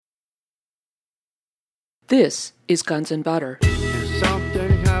This is Guns and Butter.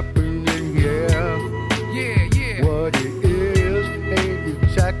 Something happening here. Yeah. What it is ain't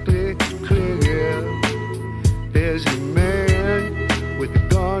exactly clear. There's a man with a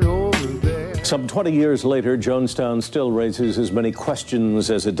gun over there. Some 20 years later, Jonestown still raises as many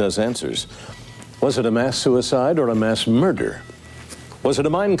questions as it does answers. Was it a mass suicide or a mass murder? Was it a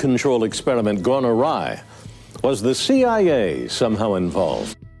mind control experiment gone awry? Was the CIA somehow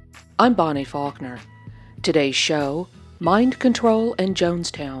involved? I'm Bonnie Faulkner. Today's show, Mind Control and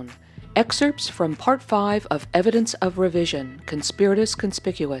Jonestown. Excerpts from Part 5 of Evidence of Revision, Conspiratus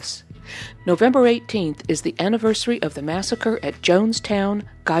Conspicuous. November 18th is the anniversary of the massacre at Jonestown,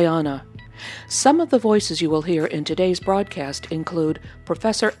 Guyana. Some of the voices you will hear in today's broadcast include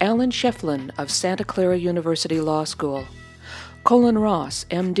Professor Alan Shefflin of Santa Clara University Law School, Colin Ross,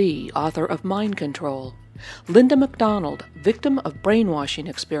 M.D., author of Mind Control, Linda McDonald, victim of brainwashing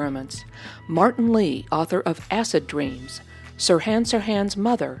experiments, Martin Lee, author of Acid Dreams, Sirhan Sirhan's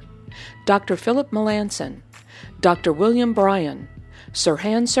mother, Dr. Philip Melanson, Dr. William Bryan,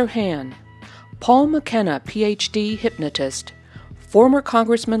 Sirhan Sirhan, Paul McKenna, Ph.D. hypnotist, former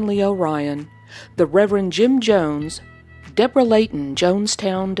Congressman Leo Ryan, the Reverend Jim Jones, Deborah Layton,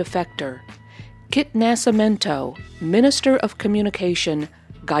 Jonestown defector, Kit Nascimento, Minister of Communication,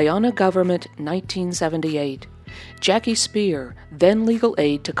 Guyana Government, 1978, Jackie Spear, then legal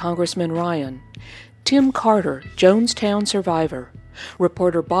aide to Congressman Ryan, Tim Carter, Jonestown survivor,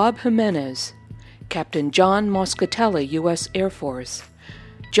 reporter Bob Jimenez, Captain John Moscatelli, U.S. Air Force,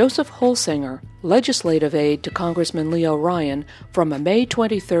 Joseph Holsinger, legislative aide to Congressman Leo Ryan from a May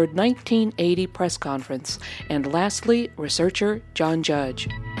 23, 1980 press conference, and lastly, researcher John Judge.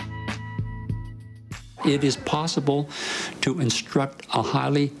 It is possible to instruct a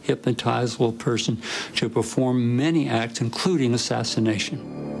highly hypnotizable person to perform many acts, including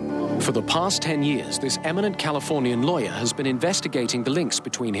assassination. For the past 10 years, this eminent Californian lawyer has been investigating the links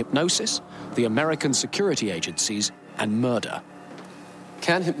between hypnosis, the American security agencies, and murder.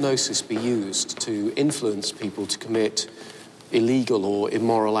 Can hypnosis be used to influence people to commit illegal or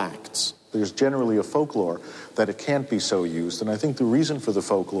immoral acts? There's generally a folklore that it can't be so used, and I think the reason for the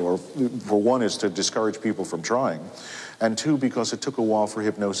folklore, for one, is to discourage people from trying, and two, because it took a while for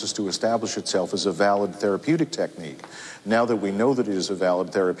hypnosis to establish itself as a valid therapeutic technique. Now that we know that it is a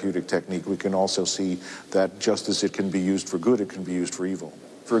valid therapeutic technique, we can also see that just as it can be used for good, it can be used for evil.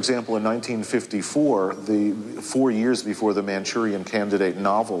 For example, in 1954, 4 years before the Manchurian Candidate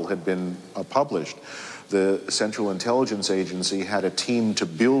novel had been published, the Central Intelligence Agency had a team to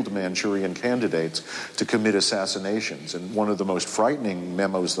build Manchurian candidates to commit assassinations. And one of the most frightening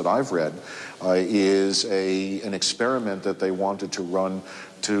memos that I've read is an experiment that they wanted to run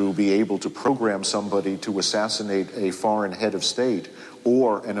to be able to program somebody to assassinate a foreign head of state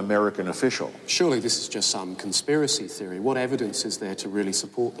or an American official. Surely this is just some conspiracy theory. What evidence is there to really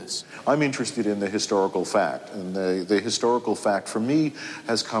support this? I'm interested in the historical fact, and the historical fact for me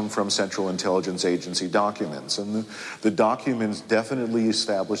has come from Central Intelligence Agency documents. And the documents definitely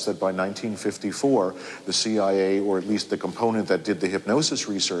establish that by 1954, the CIA, or at least the component that did the hypnosis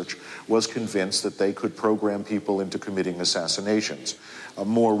research, was convinced that they could program people into committing assassinations. A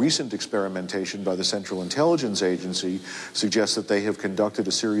more recent experimentation by the Central Intelligence Agency suggests that they have conducted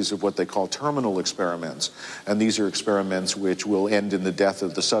a series of what they call terminal experiments. And these are experiments which will end in the death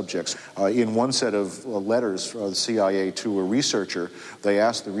of the subjects. In one set of letters from the CIA to a researcher, they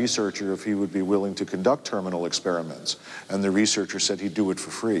asked the researcher if he would be willing to conduct terminal experiments. And the researcher said he'd do it for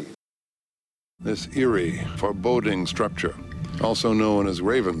free. This eerie, foreboding structure, also known as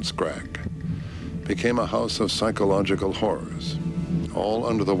Ravenscrag, became a house of psychological horrors, all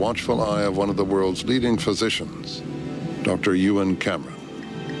under the watchful eye of one of the world's leading physicians, Dr. Ewan Cameron.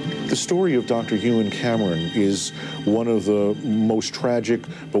 The story of Dr. Ewan Cameron is one of the most tragic,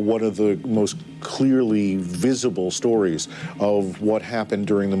 but one of the most clearly visible stories of what happened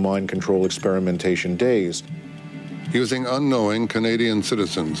during the mind control experimentation days. Using unknowing Canadian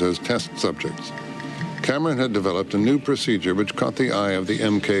citizens as test subjects, Cameron had developed a new procedure which caught the eye of the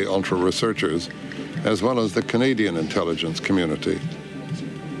MK Ultra researchers, as well as the Canadian intelligence community.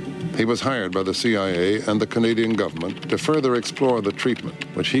 He was hired by the CIA and the Canadian government to further explore the treatment,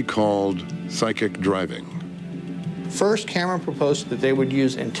 which he called psychic driving. First, Cameron proposed that they would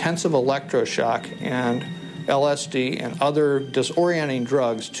use intensive electroshock and LSD and other disorienting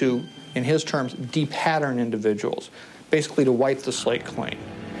drugs to, in his terms, de-pattern individuals, basically to wipe the slate clean.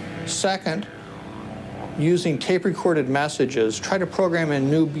 Second, using tape-recorded messages, try to program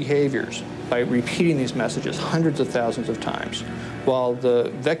in new behaviors by repeating these messages hundreds of thousands of times, while the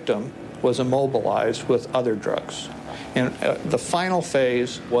victim was immobilized with other drugs. And the final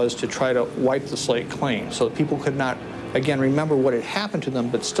phase was to try to wipe the slate clean so that people could not, again, remember what had happened to them,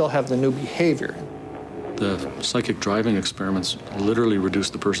 but still have the new behavior. The psychic driving experiments literally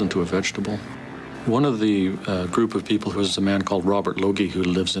reduced the person to a vegetable. One of the group of people was a man called Robert Logie, who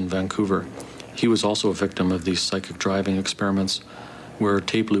lives in Vancouver. He was also a victim of these psychic driving experiments where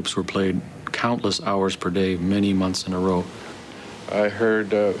tape loops were played countless hours per day, many months in a row. I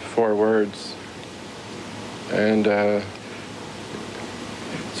heard 4 words, and it's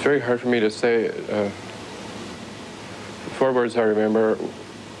very hard for me to say. 4 words I remember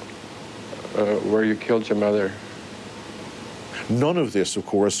where you killed your mother. None of this, of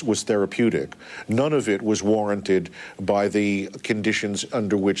course, was therapeutic. None of it was warranted by the conditions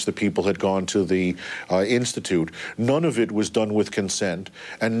under which the people had gone to the institute. None of it was done with consent,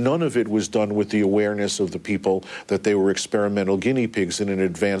 and none of it was done with the awareness of the people that they were experimental guinea pigs in an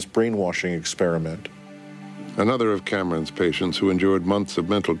advanced brainwashing experiment. Another of Cameron's patients who endured months of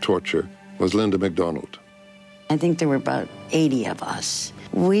mental torture was Linda MacDonald. I think there were about 80 of us.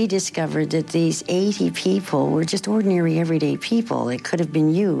 We discovered that these 80 people were just ordinary, everyday people. It could have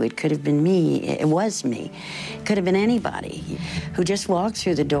been you, it could have been me, it was me. It could have been anybody who just walked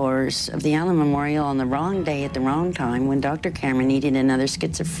through the doors of the Allen Memorial on the wrong day at the wrong time when Dr. Cameron needed another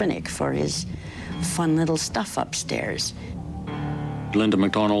schizophrenic for his fun little stuff upstairs. Linda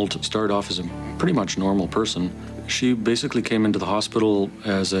MacDonald started off as a pretty much normal person. She basically came into the hospital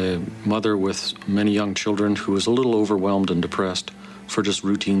as a mother with many young children who was a little overwhelmed and depressed for just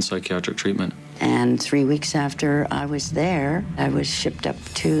routine psychiatric treatment. And 3 weeks after I was there, I was shipped up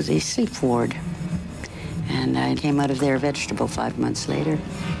to the sleep ward. And I came out of there a vegetable 5 months later.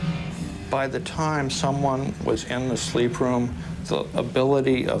 By the time someone was in the sleep room, the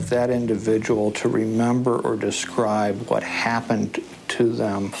ability of that individual to remember or describe what happened to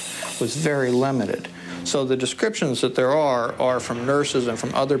them was very limited. So the descriptions that there are from nurses and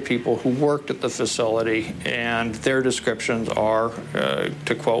from other people who worked at the facility, and their descriptions are,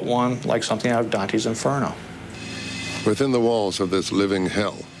 to quote one, like something out of Dante's Inferno. Within the walls of this living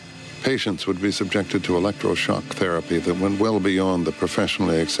hell, patients would be subjected to electroshock therapy that went well beyond the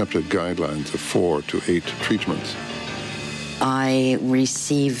professionally accepted guidelines of 4 to 8 treatments. I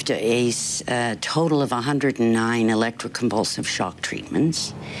received a total of 109 electroconvulsive shock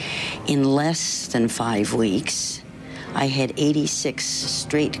treatments. In less than 5 weeks, I had 86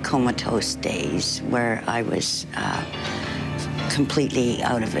 straight comatose days where I was completely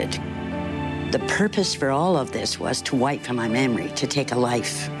out of it. The purpose for all of this was to wipe my memory, to take a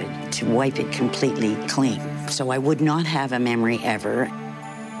life, to wipe it completely clean. So I would not have a memory ever.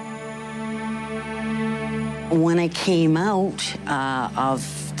 When I came out of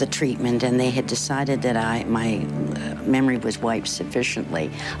the treatment and they had decided that my memory was wiped sufficiently,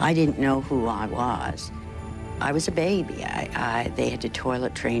 I didn't know who I was. I was a baby. They had to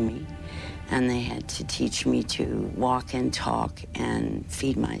toilet train me, and they had to teach me to walk and talk and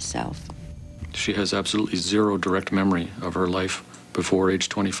feed myself. She has absolutely zero direct memory of her life before age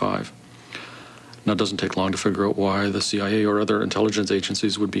 25. Now, it doesn't take long to figure out why the CIA or other intelligence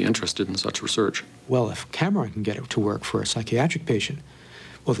agencies would be interested in such research. Well, if Cameron can get it to work for a psychiatric patient,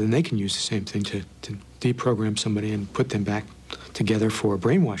 well, then they can use the same thing to deprogram somebody and put them back together for a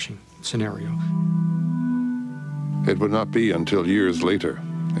brainwashing scenario. It would not be until years later,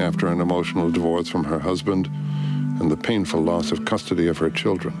 after an emotional divorce from her husband and the painful loss of custody of her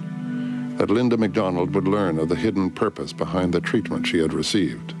children, that Linda MacDonald would learn of the hidden purpose behind the treatment she had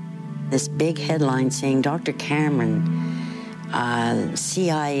received. This big headline saying, Dr. Cameron,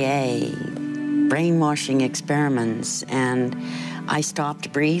 CIA, brainwashing experiments, and I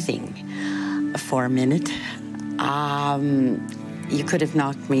stopped breathing for a minute. You could have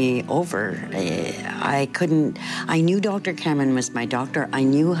knocked me over. I knew Dr. Cameron was my doctor. I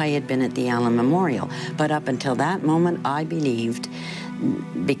knew I had been at the Allen Memorial. But up until that moment, I believed,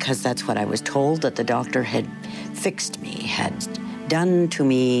 because that's what I was told, that the doctor had fixed me, had done to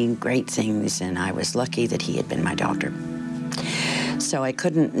me great things, and I was lucky that he had been my doctor. So I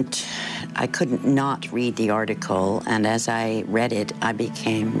couldn't not read the article, and as I read it, I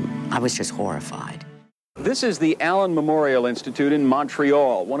was just horrified. This is the Allen Memorial Institute in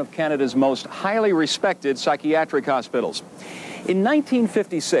Montreal, one of Canada's most highly respected psychiatric hospitals. In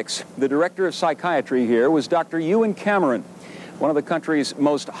 1956, the director of psychiatry here was Dr. Ewan Cameron, one of the country's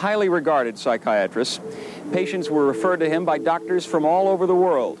most highly regarded psychiatrists. Patients were referred to him by doctors from all over the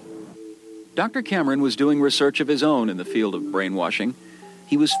world. Dr. Cameron was doing research of his own in the field of brainwashing.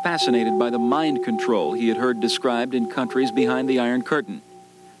 He was fascinated by the mind control he had heard described in countries behind the Iron Curtain.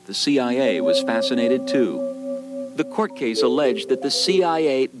 The CIA was fascinated too. The court case alleged that the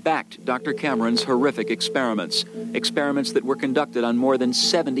CIA backed Dr. Cameron's horrific experiments that were conducted on more than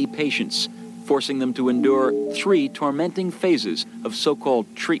 70 patients, forcing them to endure 3 tormenting phases of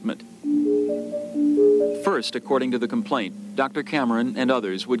so-called treatment. First, according to the complaint, Dr. Cameron and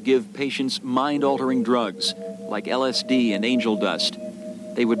others would give patients mind-altering drugs like LSD and angel dust.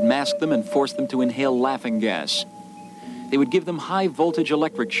 They would mask them and force them to inhale laughing gas. They would give them high-voltage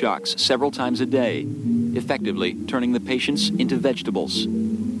electric shocks several times a day, effectively turning the patients into vegetables.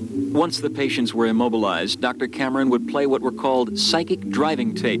 Once the patients were immobilized, Dr. Cameron would play what were called psychic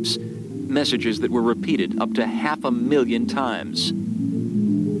driving tapes, messages that were repeated up to 500,000 times.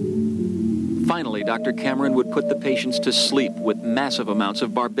 Finally, Dr. Cameron would put the patients to sleep with massive amounts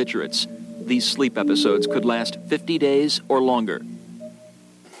of barbiturates. These sleep episodes could last 50 days or longer.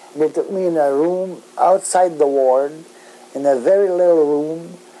 They took me in a room outside the ward, in a very little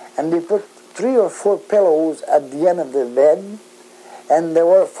room, and they put 3 or 4 pillows at the end of the bed, and there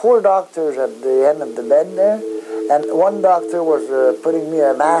were 4 doctors at the end of the bed there, and one doctor was putting me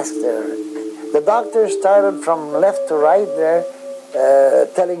a mask there. The doctor started from left to right there,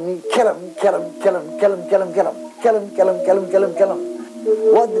 telling me, kill him, kill him, kill him, kill him, kill him, kill him, kill him, kill him, kill him, kill him, kill him.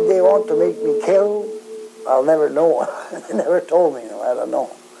 What did they want to make me kill? I'll never know. They never told me, I don't know.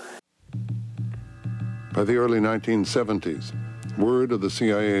 By the early 1970s, word of the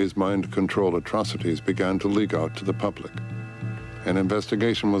CIA's mind control atrocities began to leak out to the public. An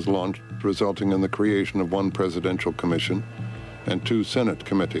investigation was launched, resulting in the creation of 1 presidential commission and 2 Senate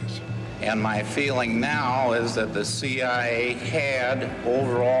committees. And my feeling now is that the CIA had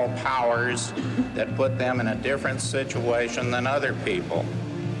overall powers that put them in a different situation than other people.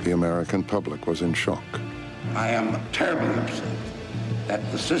 The American public was in shock. I am terribly upset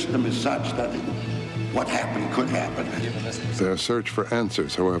that the system is such that what happened could happen. Their search for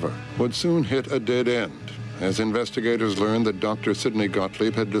answers, however, would soon hit a dead end, as investigators learned that Dr. Sidney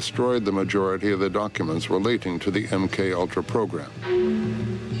Gottlieb had destroyed the majority of the documents relating to the MK-Ultra program.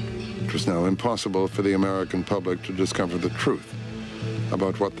 It was now impossible for the American public to discover the truth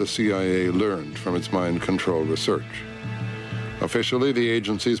about what the CIA learned from its mind control research. Officially, the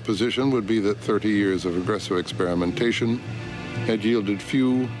agency's position would be that 30 years of aggressive experimentation had yielded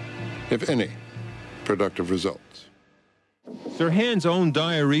few, if any, productive results. Sirhan's own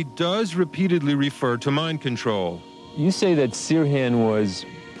diary does repeatedly refer to mind control. You say that Sirhan was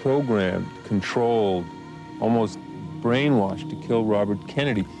programmed, controlled, almost brainwashed to kill Robert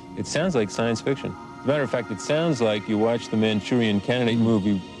Kennedy. It sounds like science fiction. As a matter of fact, it sounds like you watched the Manchurian Candidate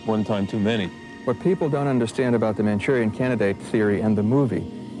movie one time too many. What people don't understand about the Manchurian Candidate theory and the movie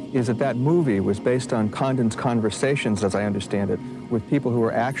is that that movie was based on Condon's conversations, as I understand it, with people who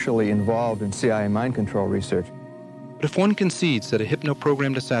were actually involved in CIA mind control research. But if one concedes that a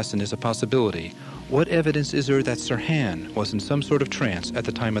hypno-programmed assassin is a possibility, what evidence is there that Sirhan was in some sort of trance at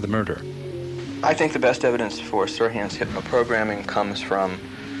the time of the murder? I think the best evidence for Sirhan's hypno-programming comes from,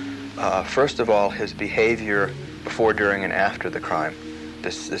 first of all, his behavior before, during, and after the crime.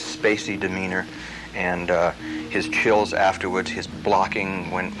 This spacey demeanor and his chills afterwards, his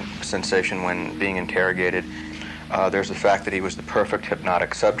blocking sensation when being interrogated. There's the fact that he was the perfect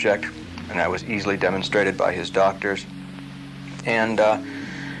hypnotic subject, and that was easily demonstrated by his doctors. And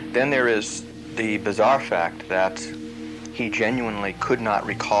then there is the bizarre fact that he genuinely could not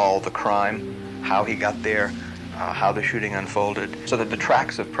recall the crime, how he got there, how the shooting unfolded, so that the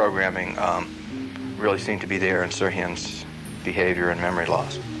tracks of programming really seem to be there in Sirhan's behavior and memory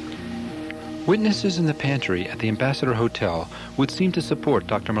loss. Witnesses in the pantry at the Ambassador Hotel would seem to support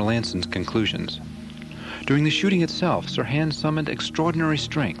Dr. Melanson's conclusions. During the shooting itself, Sirhan summoned extraordinary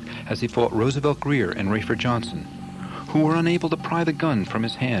strength as he fought Roosevelt Grier and Rayford Johnson, who were unable to pry the gun from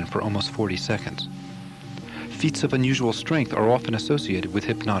his hand for almost 40 seconds. Feats of unusual strength are often associated with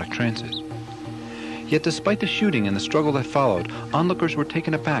hypnotic trances. Yet despite the shooting and the struggle that followed, onlookers were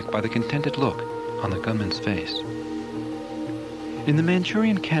taken aback by the contented look on the gunman's face. In The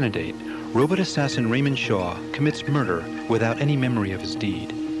Manchurian Candidate, robot assassin Raymond Shaw commits murder without any memory of his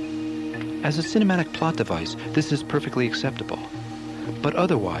deed. As a cinematic plot device, this is perfectly acceptable. But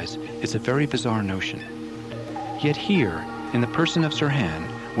otherwise, it's a very bizarre notion. Yet here, in the person of Sirhan,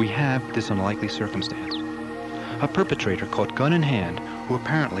 we have this unlikely circumstance. A perpetrator caught gun in hand who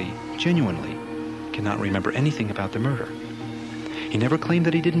apparently, genuinely, cannot remember anything about the murder. He never claimed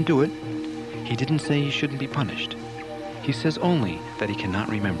that he didn't do it. He didn't say he shouldn't be punished. He says only that he cannot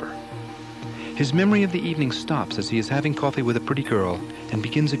remember. His memory of the evening stops as he is having coffee with a pretty girl and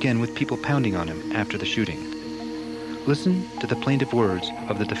begins again with people pounding on him after the shooting. Listen to the plaintive words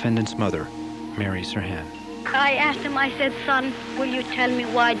of the defendant's mother, Mary Sirhan. I asked him, I said, son, will you tell me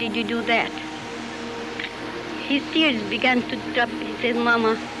why did you do that? his tears began to drop. He said,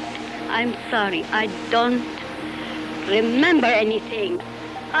 Mama, I'm sorry. I don't remember anything.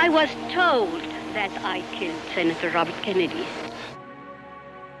 I was told that I killed Senator Robert Kennedy.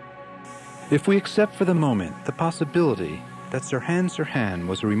 If we accept for the moment the possibility that Sirhan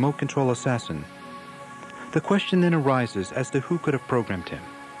was a remote control assassin, the question then arises as to who could have programmed him.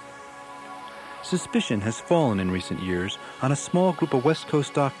 Suspicion has fallen in recent years on a small group of West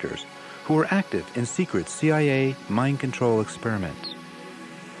Coast doctors who were active in secret CIA mind control experiments.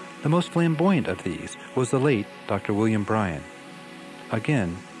 The most flamboyant of these was the late Dr. William Bryan.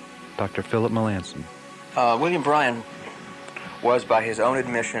 Again, Dr. Philip Melanson. William Bryan was, by his own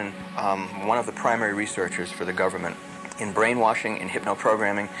admission, one of the primary researchers for the government in brainwashing, in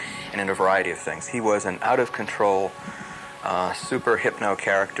hypnoprogramming, and in a variety of things. He was an out-of-control, super hypno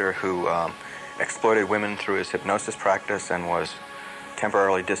character who exploited women through his hypnosis practice and was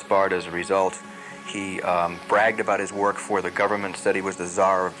temporarily disbarred as a result. He bragged about his work for the government, said he was the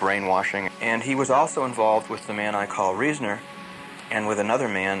czar of brainwashing, and he was also involved with the man I call Reasoner and with another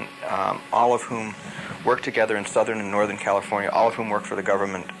man, all of whom worked together in Southern and Northern California, all of whom worked for the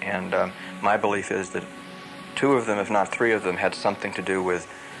government, and my belief is that two of them, if not three of them, had something to do with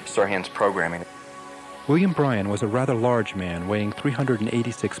Sirhan's programming. William Bryan was a rather large man weighing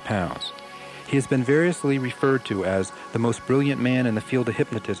 386 pounds. He has been variously referred to as the most brilliant man in the field of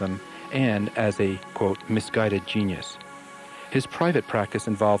hypnotism and as a, quote, misguided genius. His private practice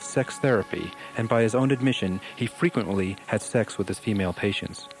involved sex therapy, and by his own admission, he frequently had sex with his female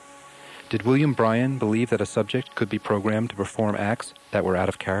patients. Did William Bryan believe that a subject could be programmed to perform acts that were out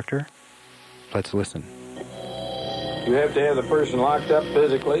of character? Let's listen. You have to have the person locked up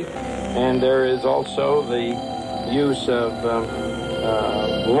physically, and there is also the use of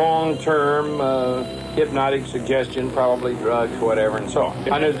long-term hypnotic suggestion, probably drugs, whatever, and so on.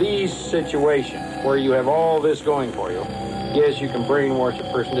 Under these situations where you have all this going for you, yes, you can brainwash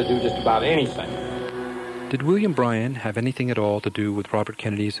a person to do just about anything. Did William Bryan have anything at all to do with Robert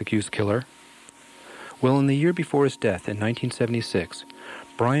Kennedy's accused killer? Well, in the year before his death in 1976,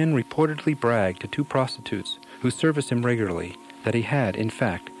 Bryan reportedly bragged to two prostitutes who serviced him regularly that he had, in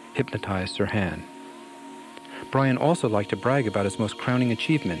fact, hypnotized Sirhan. Bryan also liked to brag about his most crowning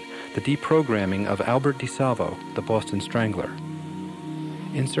achievement, the deprogramming of Albert DeSalvo, the Boston Strangler.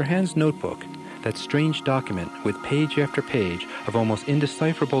 In Sirhan's notebook, that strange document with page after page of almost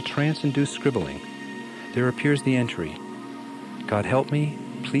indecipherable trance-induced scribbling, there appears the entry, God help me,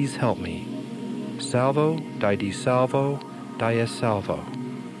 please help me. Salvo, di DeSalvo, dies salvo.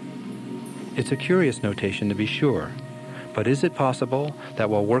 It's a curious notation to be sure, but is it possible that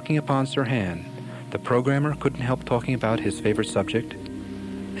while working upon Sirhan, the programmer couldn't help talking about his favorite subject?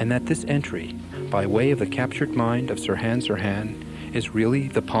 And that this entry, by way of the captured mind of Sirhan, is really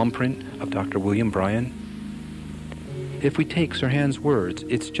the palm print of Dr. William Bryan? If we take Sirhan's words,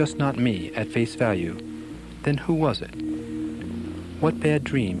 "It's just not me," at face value, then who was it? What bad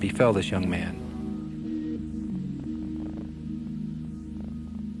dream befell this young man?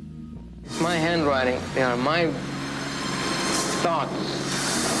 It's my handwriting. They are my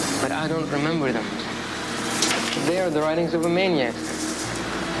thoughts, but I don't remember them. They are the writings of a maniac.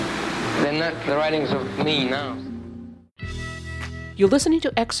 They're not the writings of me now. You're listening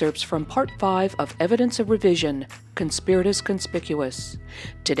to excerpts from Part 5 of Evidence of Revision, Conspiratus Conspicuous.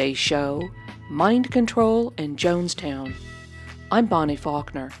 Today's show, Mind Control in Jonestown. I'm Bonnie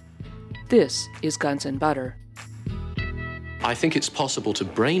Faulkner. This is Guns and Butter. I think it's possible to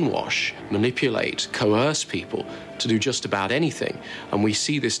brainwash, manipulate, coerce people to do just about anything. And we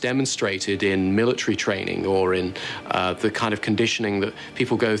see this demonstrated in military training or in the kind of conditioning that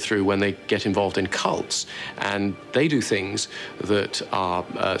people go through when they get involved in cults. And they do things that are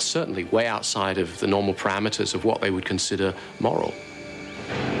certainly way outside of the normal parameters of what they would consider moral.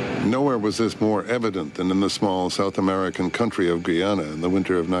 Nowhere was this more evident than in the small South American country of Guyana in the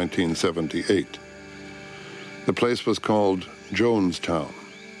winter of 1978. The place was called Jonestown.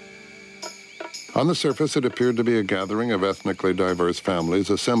 On the surface, it appeared to be a gathering of ethnically diverse families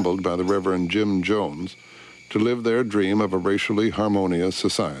assembled by the Reverend Jim Jones to live their dream of a racially harmonious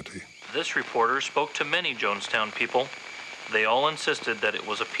society. This reporter spoke to many Jonestown people. They all insisted that it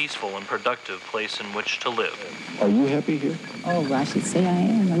was a peaceful and productive place in which to live. Are you happy here? Oh, I should say I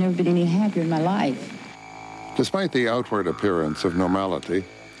am. I've never been any happier in my life. Despite the outward appearance of normality,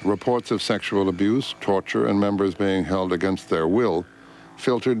 reports of sexual abuse, torture, and members being held against their will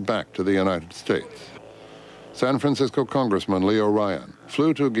filtered back to the United States. San Francisco Congressman Leo Ryan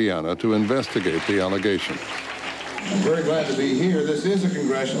flew to Guyana to investigate the allegations. I'm very glad to be here. This is a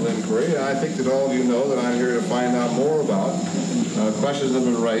congressional inquiry. I think that all of you know that I'm here to find out more about questions that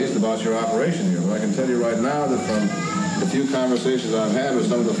have been raised about your operation here. But I can tell you right now that from the few conversations I've had with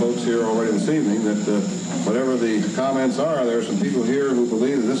some of the folks here already this evening, that whatever the comments are, there are some people here who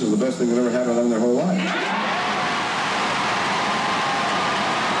believe that this is the best thing that ever happened to them in their whole life.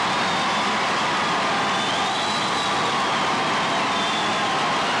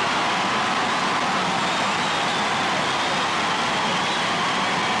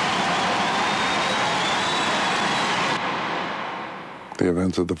 The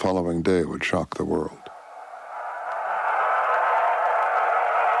events of the following day would shock the world.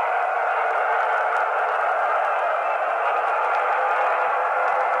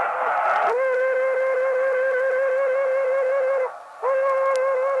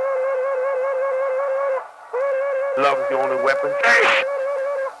 Love is the only weapon. Hey!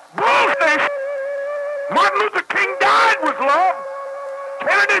 Bullshit! Martin Luther King died with love.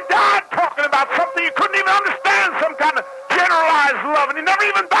 Kennedy died talking about something you couldn't even understand, some kind of generalized love, and he never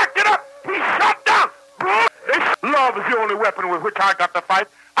even backed it up. He shut down. Love is the only weapon with which I got to fight.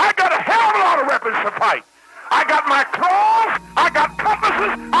 I got a hell of a lot of weapons to fight. I got my claws, I got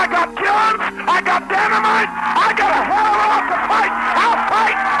compasses, I got guns, I got dynamite. I got a hell of a lot to fight. I'll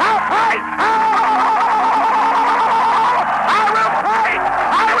fight. I'll fight. I will fight.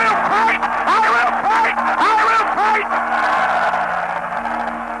 I will fight. I will fight. I will fight.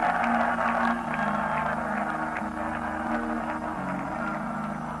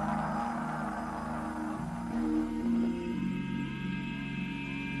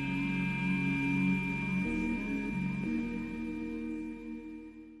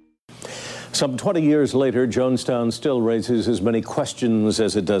 Some 20 years later, Jonestown still raises as many questions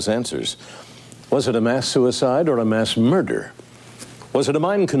as it does answers. Was it a mass suicide or a mass murder? Was it a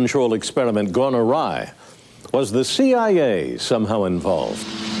mind control experiment gone awry? Was the CIA somehow involved?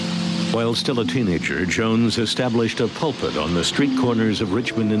 While still a teenager, Jones established a pulpit on the street corners of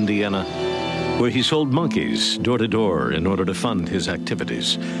Richmond, Indiana, where he sold monkeys door to door in order to fund his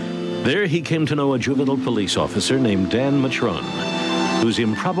activities. There he came to know a juvenile police officer named Dan Matron, whose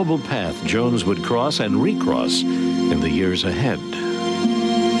improbable path Jones would cross and recross in the years ahead.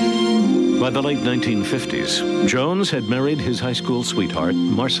 By the late 1950s, Jones had married his high school sweetheart,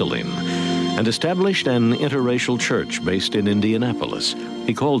 Marceline, and established an interracial church based in Indianapolis.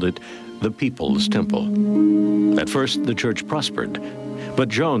 He called it the People's Temple. At first, the church prospered, but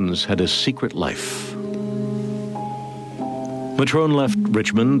Jones had a secret life. Matron left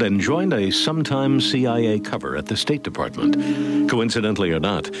Richmond and joined a sometime CIA cover at the State Department. Coincidentally or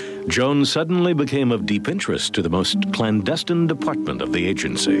not, Jones suddenly became of deep interest to the most clandestine department of the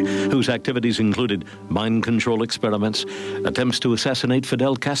agency, whose activities included mind control experiments, attempts to assassinate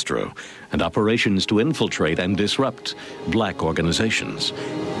Fidel Castro, and operations to infiltrate and disrupt black organizations.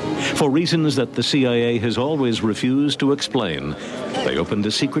 For reasons that the CIA has always refused to explain, they opened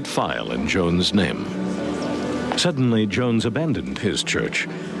a secret file in Jones' name. Suddenly, Jones abandoned his church,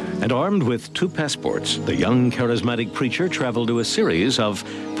 and armed with 2 passports, the young charismatic preacher traveled to a series of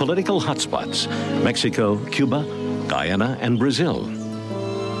political hotspots: Mexico, Cuba, Guyana, and Brazil.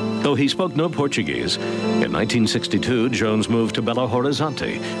 Though he spoke no Portuguese, in 1962, Jones moved to Belo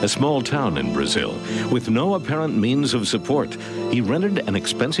Horizonte, a small town in Brazil. With no apparent means of support, he rented an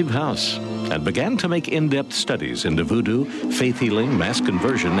expensive house and began to make in-depth studies into voodoo, faith healing, mass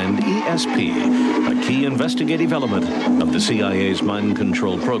conversion, and ESP, a key investigative element of the CIA's mind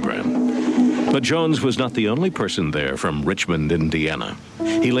control program. But Jones was not the only person there from Richmond, Indiana.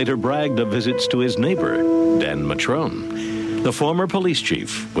 He later bragged of visits to his neighbor, Dan Matron. The former police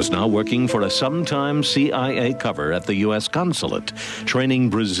chief was now working for a sometime CIA cover at the U.S. consulate, training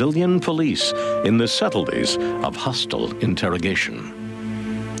Brazilian police in the subtleties of hostile interrogation.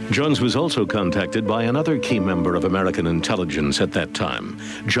 Jones was also contacted by another key member of American intelligence at that time,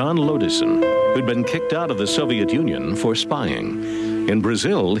 John Lodison, who'd been kicked out of the Soviet Union for spying. In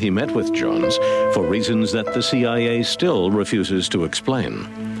Brazil, he met with Jones for reasons that the CIA still refuses to explain.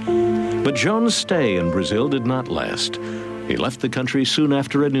 But Jones' stay in Brazil did not last. He left the country soon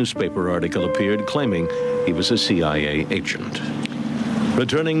after a newspaper article appeared claiming he was a CIA agent.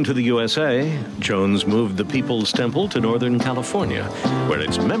 Returning to the USA, Jones moved the People's Temple to Northern California, where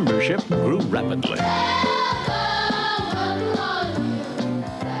its membership grew rapidly.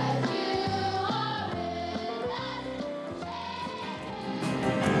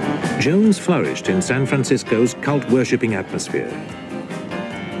 Jones flourished in San Francisco's cult-worshipping atmosphere.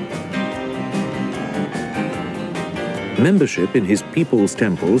 Membership in his People's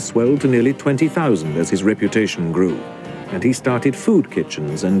Temple swelled to nearly 20,000 as his reputation grew, and he started food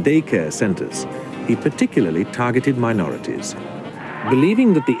kitchens and daycare centers, he particularly targeted minorities.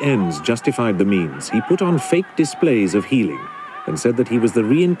 Believing that the ends justified the means, he put on fake displays of healing and said that he was the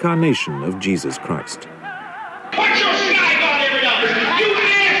reincarnation of Jesus Christ. What's your sky God ever done? You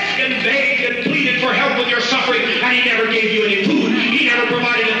asked and begged and pleaded for help with your suffering, and he never gave you any food. He never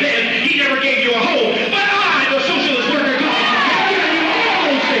provided a bed. He never gave you a home. But I, the socialist worker God, have given you all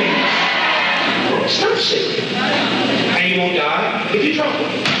those things. Stop sick. And you won't die if you trust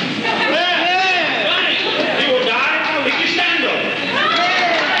him. You will die if you stand up.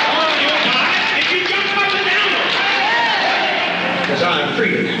 You will die if you jump up and down. Because I am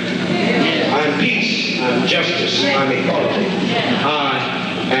freedom. I am peace. I am justice. I am equality. I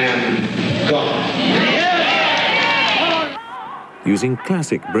am God. Using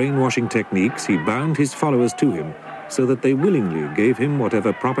classic brainwashing techniques, he bound his followers to him so that they willingly gave him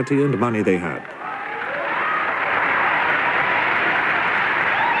whatever property and money they had.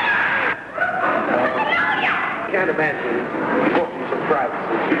 I can't imagine fortunes of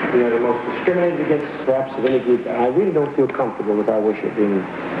privacy. You know, the most discriminated against perhaps of any group. I really don't feel comfortable with our worship being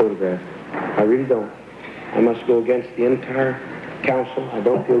photographed. I really don't. I must go against the entire council. I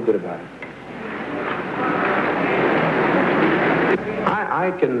don't feel good about it.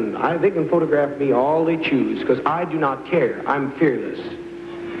 They can photograph me all they choose because I do not care. I'm fearless.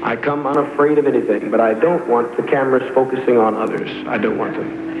 I come unafraid of anything, but I don't want the cameras focusing on others. I don't want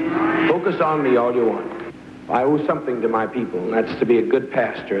them. Focus on me all you want. I owe something to my people, and that's to be a good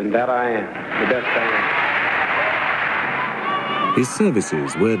pastor, and that I am, the best I am. His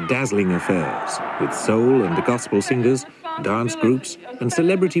services were dazzling affairs, with soul and gospel singers, dance groups, and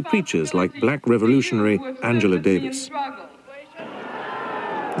celebrity preachers like black revolutionary Angela Davis.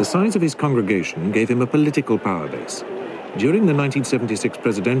 The size of his congregation gave him a political power base. During the 1976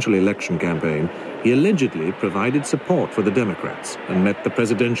 presidential election campaign, he allegedly provided support for the Democrats and met the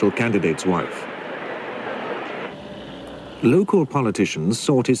presidential candidate's wife. Local politicians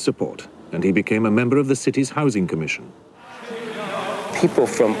sought his support, and he became a member of the city's housing commission. People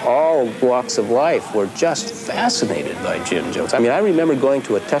from all walks of life were just fascinated by Jim Jones. I mean, I remember going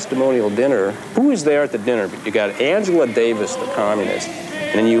to a testimonial dinner. Who was there at the dinner? You got Angela Davis, the communist,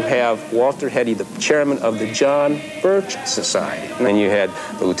 and then you have Walter Heady, the chairman of the John Birch Society. And then you had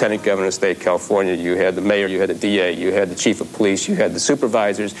the lieutenant governor of the state of California, you had the mayor, you had the DA, you had the chief of police, you had the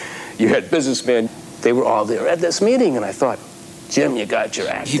supervisors, you had businessmen. They were all there at this meeting, and I thought, Jim, you got your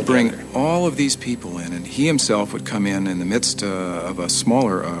act He'd bring all of these people in, and he himself would come in the midst of a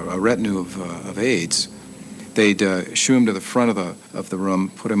smaller a retinue of aides. They'd shoo him to the front of the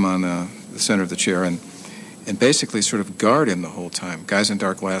room, put him on the center of the chair, and basically sort of guard him the whole time. Guys in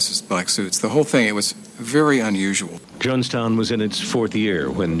dark glasses, black suits. The whole thing, it was very unusual. Jonestown was in its fourth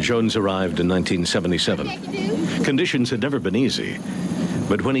year when Jones arrived in 1977. Conditions had never been easy,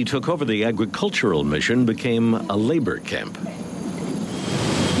 but when he took over, the agricultural mission became a labor camp.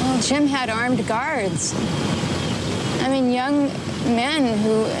 Jim had armed guards. I mean, young men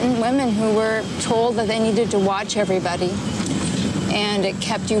and women who were told that they needed to watch everybody, and it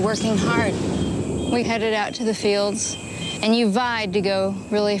kept you working hard. We headed out to the fields, and you vied to go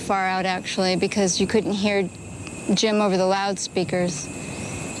really far out, actually, because you couldn't hear Jim over the loudspeakers.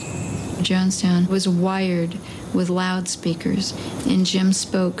 Jonestown was wired with loudspeakers, and Jim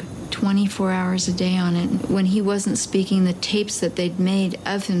spoke 24 hours a day on it. When he wasn't speaking, the tapes that they'd made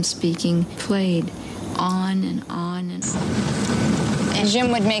of him speaking played on and on and on. And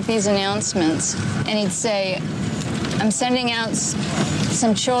Jim would make these announcements, and he'd say, I'm sending out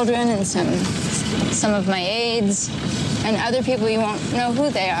some children and some of my aides and other people you won't know who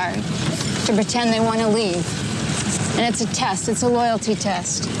they are to pretend they want to leave. And it's a test. It's a loyalty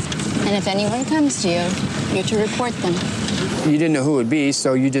test. And if anyone comes to you, you're to report them. You didn't know who it would be,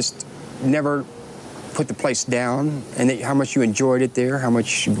 so you just never put the place down, and how much you enjoyed it there, how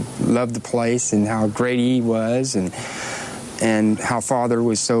much you loved the place, and how great he was, and how Father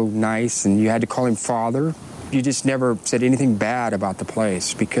was so nice, and you had to call him Father. You just never said anything bad about the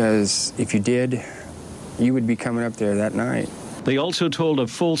place, because if you did, you would be coming up there that night. They also told of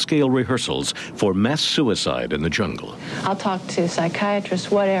full-scale rehearsals for mass suicide in the jungle. I'll talk to psychiatrists,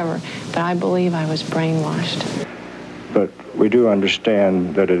 whatever, but I believe I was brainwashed. But we do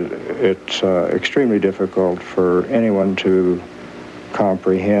understand that it's extremely difficult for anyone to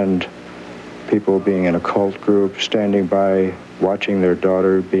comprehend people being in a cult group, standing by, watching their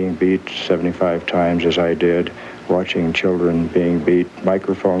daughter being beat 75 times as I did, watching children being beat,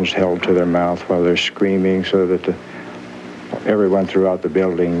 microphones held to their mouth while they're screaming so that everyone throughout the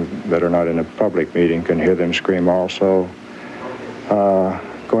building that are not in a public meeting can hear them scream also.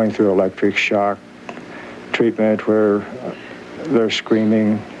 Going through electric shock treatment where they're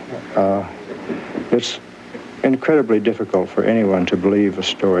screaming. It's incredibly difficult for anyone to believe a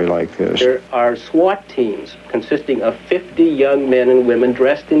story like this. There are SWAT teams consisting of 50 young men and women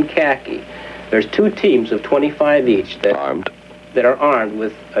dressed in khaki. There's 2 teams of 25 each that are armed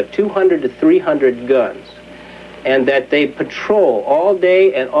with 200 to 300 guns, and that they patrol all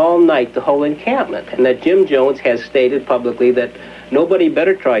day and all night the whole encampment, and that Jim Jones has stated publicly that nobody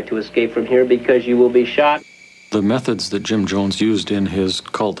better try to escape from here because you will be shot. The methods that Jim Jones used in his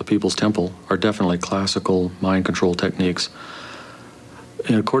cult, the People's Temple, are definitely classical mind control techniques.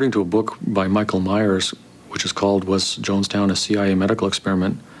 And according to a book by Michael Myers, which is called Was Jonestown a CIA Medical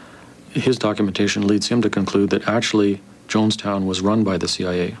Experiment?, his documentation leads him to conclude that actually Jonestown was run by the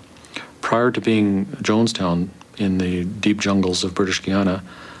CIA. Prior to being Jonestown in the deep jungles of British Guiana,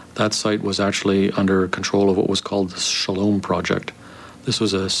 that site was actually under control of what was called the Shalom Project. This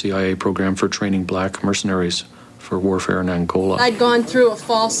was a CIA program for training black mercenaries for warfare in Angola. I'd gone through a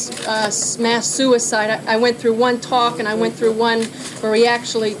false mass suicide. I went through one talk and I went through one where we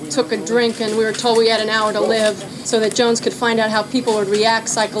actually took a drink and we were told we had an hour to live so that Jones could find out how people would react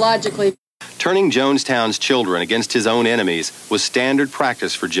psychologically. Turning Jonestown's children against his own enemies was standard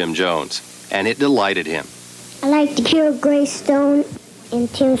practice for Jim Jones, and it delighted him. I like to kill Greystone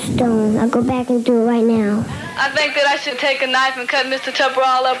and Tombstone. I'll go back and do it right now. I think that I should take a knife and cut Mr. Tupper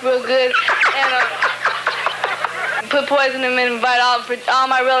all up real good and put poison in him and invite all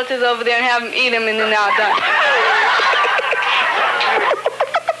my relatives over there and have them eat him, and then I'll die.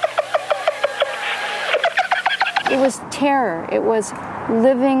 It was terror. It was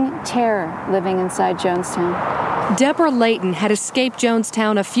living terror living inside Jonestown. Deborah Layton had escaped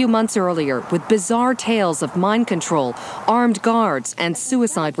Jonestown a few months earlier with bizarre tales of mind control, armed guards, and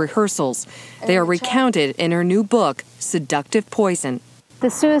suicide rehearsals. They are recounted in her new book, Seductive Poison. The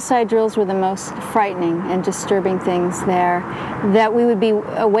suicide drills were the most frightening and disturbing things there, that we would be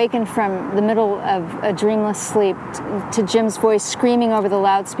awakened from the middle of a dreamless sleep to Jim's voice screaming over the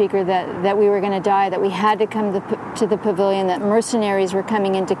loudspeaker that we were going to die, that we had to come to the pavilion, that mercenaries were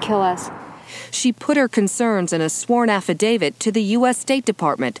coming in to kill us. She put her concerns in a sworn affidavit to the U.S. State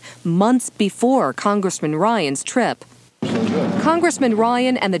Department months before Congressman Ryan's trip. Congressman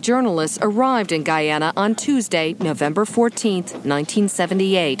Ryan and the journalists arrived in Guyana on Tuesday, November 14th,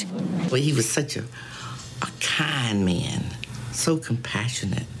 1978. Well, he was such a kind man, so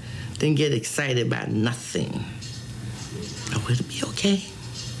compassionate, didn't get excited about nothing. Oh, it'll be okay.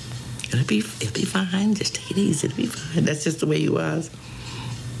 It'll be fine. Just take it easy. It'll be fine. That's just the way he was.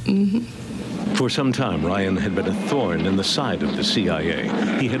 Mm-hmm. For some time, Ryan had been a thorn in the side of the CIA.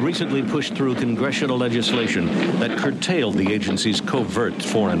 He had recently pushed through congressional legislation that curtailed the agency's covert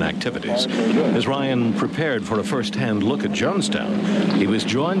foreign activities. As Ryan prepared for a first-hand look at Jonestown, he was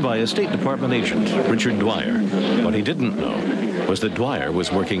joined by a State Department agent, Richard Dwyer. What he didn't know was that Dwyer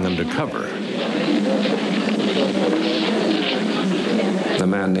was working undercover. A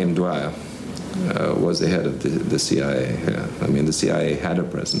man named Dwyer was the head of the CIA here. I mean, the CIA had a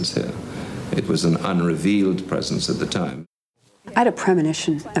presence here. It was an unrevealed presence at the time. I had a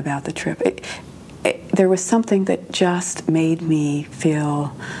premonition about the trip. There was something that just made me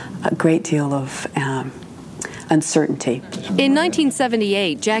feel a great deal of uncertainty. In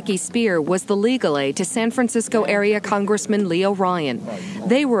 1978, Jackie Spear was the legal aid to San Francisco area Congressman Leo Ryan.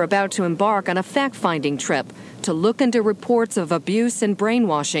 They were about to embark on a fact-finding trip to look into reports of abuse and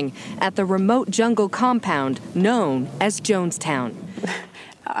brainwashing at the remote jungle compound known as Jonestown.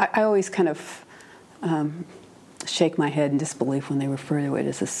 I always kind of shake my head in disbelief when they refer to it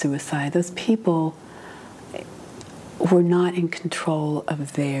as a suicide. Those people were not in control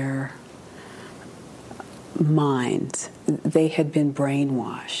of their minds. They had been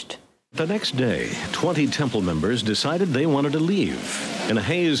brainwashed. The next day, 20 temple members decided they wanted to leave. In a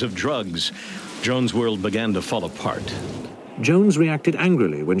haze of drugs, Jones' world began to fall apart. Jones reacted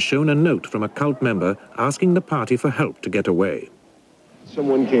angrily when shown a note from a cult member asking the party for help to get away.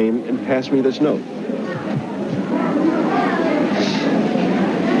 Someone came and passed me this note.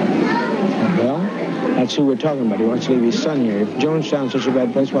 Well, that's who we're talking about. He wants to leave his son here. If Jonestown's such a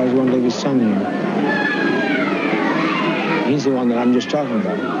bad place, why does he want to leave his son here? He's the one that I'm just talking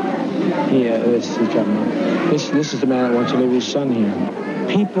about. Yeah, this is the man that wants to leave his son here.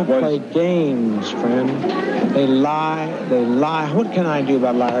 People play games, friend. They lie. What can I do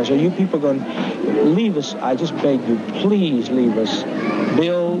about liars? Are you people going to leave us? I just beg you, please leave us.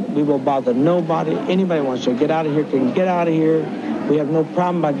 Bill, we will bother nobody. Anybody wants to get out of here can get out of here. We have no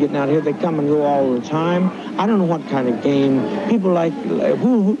problem about getting out of here. They come and go all the time. I don't know what kind of game. People like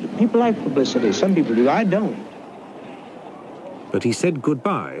publicity. Some people do. I don't. But he said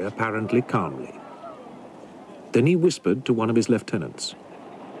goodbye, apparently calmly. Then he whispered to one of his lieutenants.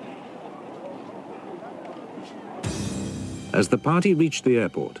 As the party reached the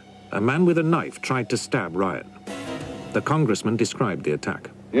airport, a man with a knife tried to stab Ryan. The congressman described the attack.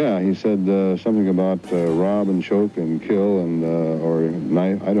 Yeah, he said something about rob and choke and kill and or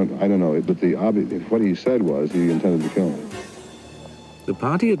knife. I don't know. But what he said was he intended to kill him. The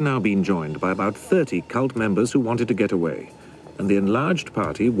party had now been joined by about 30 cult members who wanted to get away, and the enlarged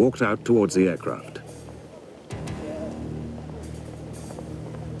party walked out towards the aircraft.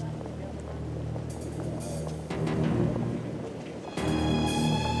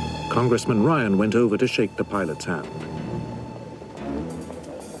 Congressman Ryan went over to shake the pilot's hand.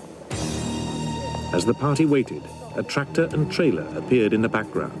 As the party waited, a tractor and trailer appeared in the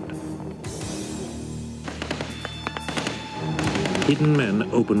background. Hidden men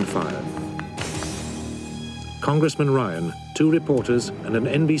opened fire. Congressman Ryan, 2 reporters and an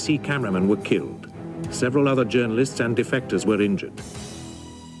NBC cameraman were killed. Several other journalists and defectors were injured.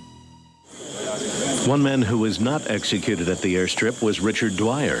 One man who was not executed at the airstrip was Richard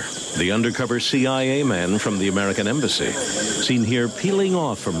Dwyer, the undercover CIA man from the American Embassy, seen here peeling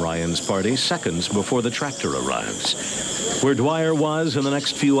off from Ryan's party seconds before the tractor arrives. Where Dwyer was in the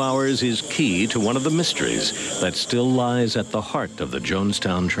next few hours is key to one of the mysteries that still lies at the heart of the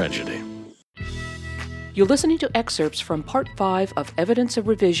Jonestown tragedy. You're listening to excerpts from Part 5 of Evidence of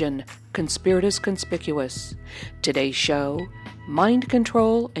Revision, Conspiratus Conspicuous. Today's show, Mind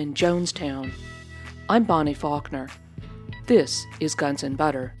Control in Jonestown. I'm Bonnie Faulkner. This is Guns and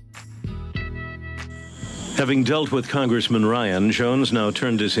Butter. Having dealt with Congressman Ryan, Jones now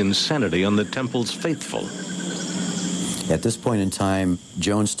turned his insanity on the Temple's faithful. At this point in time,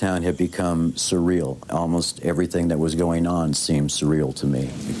 Jonestown had become surreal. Almost everything that was going on seemed surreal to me.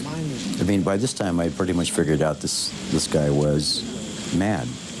 I mean, by this time, I pretty much figured out this guy was mad.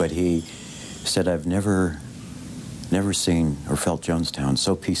 But he said, I've never seen or felt Jonestown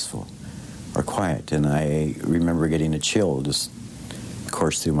so peaceful or quiet. And I remember getting a chill just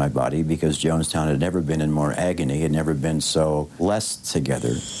course through my body because Jonestown had never been in more agony, had never been so less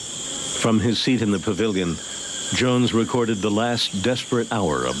together. From his seat in the pavilion, Jones recorded the last desperate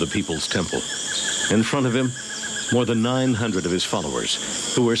hour of the People's Temple. In front of him, more than 900 of his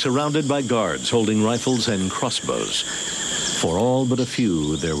followers, who were surrounded by guards holding rifles and crossbows. For all but a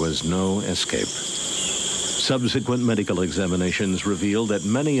few, there was no escape. Subsequent medical examinations revealed that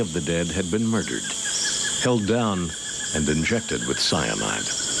many of the dead had been murdered, held down, and injected with cyanide.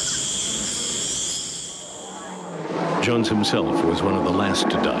 Jones himself was one of the last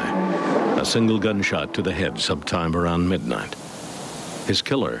to die, a single gunshot to the head sometime around midnight. His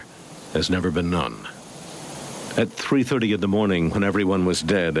killer has never been known. At 3:30 in the morning, when everyone was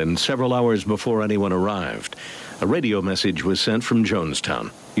dead and several hours before anyone arrived, a radio message was sent from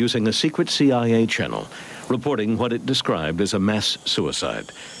Jonestown using a secret CIA channel, reporting what it described as a mass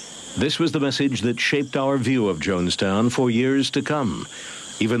suicide. This was the message that shaped our view of Jonestown for years to come,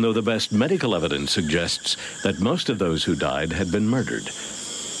 even though the best medical evidence suggests that most of those who died had been murdered.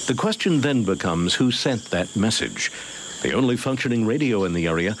 The question then becomes who sent that message. The only functioning radio in the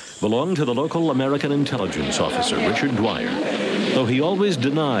area belonged to the local American intelligence officer, Richard Dwyer. Though he always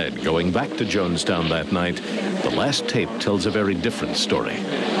denied going back to Jonestown that night, the last tape tells a very different story. Take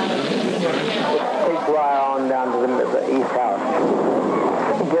Dwyer on down to the East House.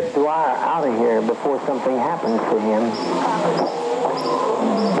 Get Dwyer out of here before something happens to him.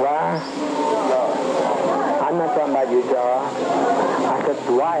 Dwyer? I'm not talking about you, Dara. I said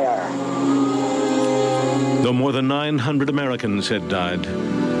Dwyer. Though more than 900 Americans had died,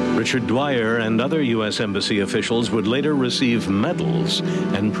 Richard Dwyer and other U.S. Embassy officials would later receive medals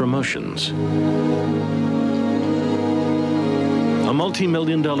and promotions. A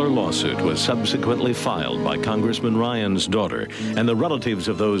multi-million-dollar lawsuit was subsequently filed by Congressman Ryan's daughter and the relatives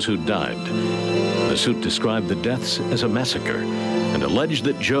of those who died. The suit described the deaths as a massacre and alleged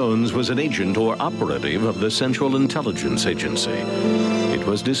that Jones was an agent or operative of the Central Intelligence Agency. It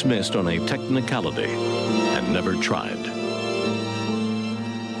was dismissed on a technicality and never tried.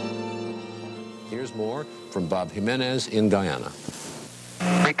 Here's more from Bob Jimenez in Guyana.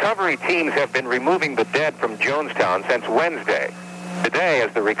 Recovery teams have been removing the dead from Jonestown since Wednesday. Today,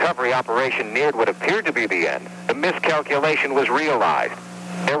 as the recovery operation neared what appeared to be the end, the miscalculation was realized.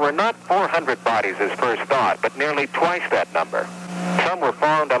 There were not 400 bodies as first thought, but nearly twice that number. Some were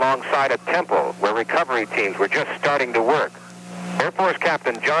found alongside a temple where recovery teams were just starting to work. Air Force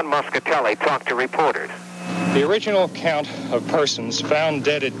Captain John Muscatelli talked to reporters. The original count of persons found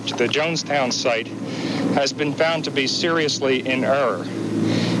dead at the Jonestown site has been found to be seriously in error.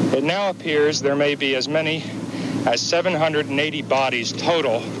 It now appears there may be as many as 780 bodies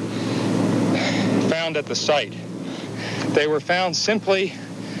total found at the site. They were found simply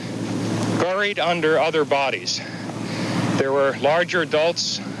buried under other bodies. There were larger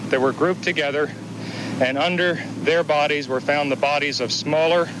adults that were grouped together, and under their bodies were found the bodies of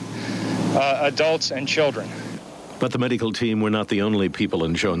smaller adults and children. But the medical team were not the only people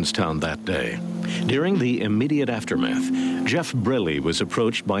in Jonestown that day. During the immediate aftermath, Jeff Brilley was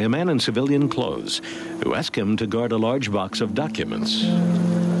approached by a man in civilian clothes who asked him to guard a large box of documents.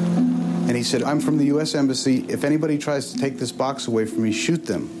 And he said, "I'm from the U.S. Embassy. If anybody tries to take this box away from me, shoot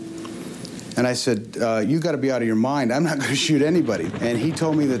them." And I said, "You got to be out of your mind. I'm not going to shoot anybody." And he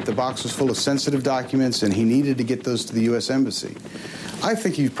told me that the box was full of sensitive documents and he needed to get those to the U.S. Embassy. I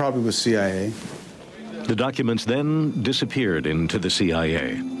think he probably was CIA. The documents then disappeared into the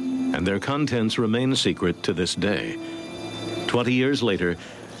CIA, and their contents remain secret to this day. 20 years later,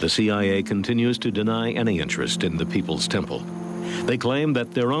 the CIA continues to deny any interest in the People's Temple. They claim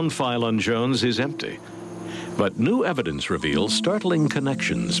that their own file on Jones is empty. But new evidence reveals startling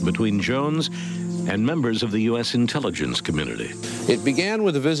connections between Jones and members of the U.S. intelligence community. It began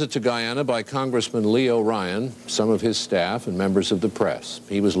with a visit to Guyana by Congressman Leo Ryan, some of his staff, and members of the press.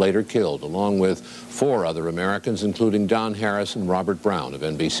 He was later killed, along with 4 other Americans, including Don Harris and Robert Brown of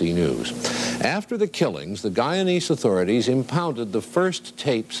NBC News. After the killings, the Guyanese authorities impounded the first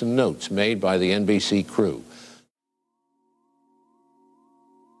tapes and notes made by the NBC crew.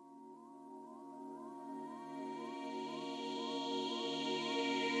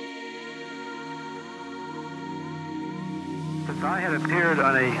 I had appeared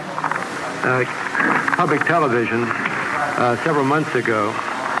on a public television several months ago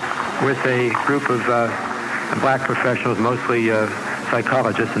with a group of black professionals, mostly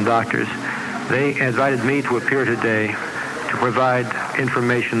psychologists and doctors. They invited me to appear today to provide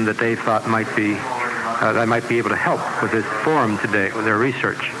information that they thought might be that I might be able to help with this forum today, with their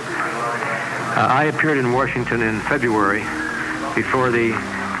research. I appeared in Washington in February before the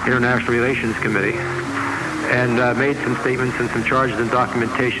International Relations Committee and made some statements and some charges and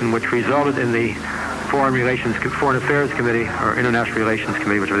documentation which resulted in the Foreign Affairs Committee, or International Relations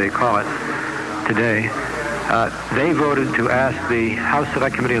Committee, whichever they call it today. They voted to ask the House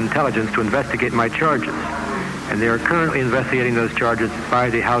Select Committee on Intelligence to investigate my charges. And they are currently investigating those charges by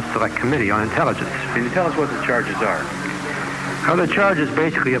the House Select Committee on Intelligence. Can you tell us what the charges are? Well, the charges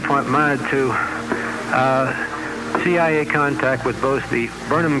basically amounted to CIA contact with both the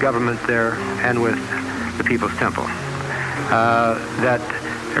Burnham government there and with the People's Temple. That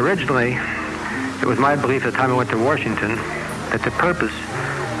originally, it was my belief at the time I went to Washington that the purpose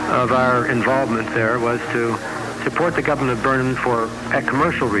of our involvement there was to support the government of Burnham for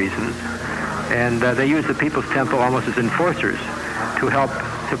commercial reasons, and they used the People's Temple almost as enforcers to help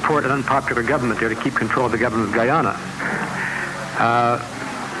support an unpopular government there to keep control of the government of Guyana.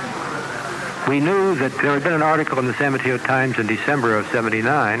 We knew that there had been an article in the San Mateo Times in December of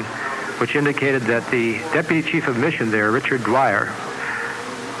 '79 which indicated that the deputy chief of mission there, Richard Dwyer,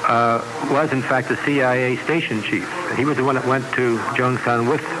 was in fact the CIA station chief. And he was the one that went to Jonestown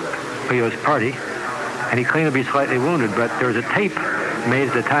with Leo's party, and he claimed to be slightly wounded, but there was a tape made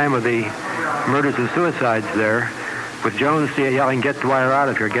at the time of the murders and suicides there with Jones yelling, "Get Dwyer out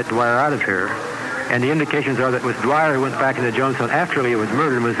of here, get Dwyer out of here." And the indications are that it was Dwyer who went back into Jonestown after Leo was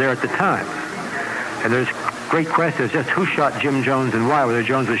murdered and was there at the time. And there's great question is just who shot Jim Jones and why, whether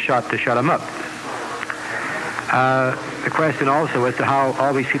Jones was shot to shut him up. The question also as to how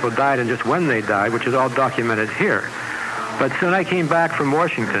all these people died and just when they died, which is all documented here. But soon I came back from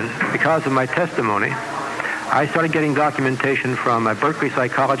Washington, because of my testimony, I started getting documentation from a Berkeley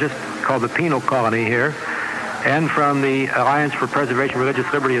psychologist called the Penal Colony here, and from the Alliance for Preservation of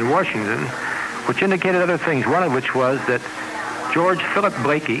Religious Liberty in Washington, which indicated other things, one of which was that George Philip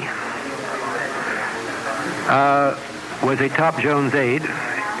Blakey was a top Jones aide.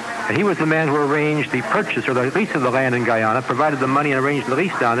 And he was the man who arranged the purchase or the lease of the land in Guyana, provided the money and arranged the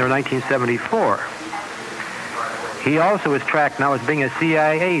lease down there in 1974. He also is tracked now as being a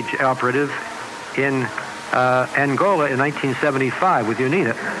CIA operative in Angola in 1975 with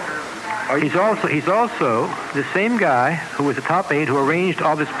UNITA. He's also the same guy who was a top aide who arranged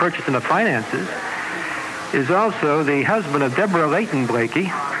all this purchase and the finances, is also the husband of Deborah Layton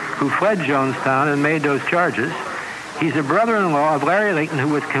Blakey, who fled Jonestown and made those charges. He's a brother-in-law of Larry Layton,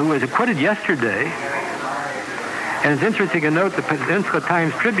 who was acquitted yesterday. And it's interesting to note the Peninsula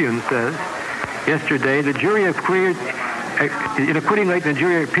Times Tribune says yesterday the jury appeared, in acquitting Layton, the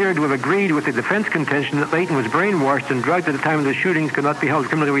jury appeared to have agreed with the defense contention that Layton was brainwashed and drugged at the time of the shootings, could not be held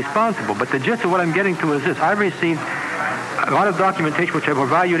criminally responsible. But the gist of what I'm getting to is this. I've received a lot of documentation, which I will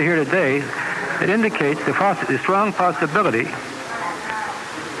provide you here today, that indicates the strong possibility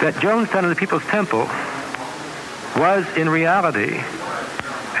that Jonestown and the People's Temple was in reality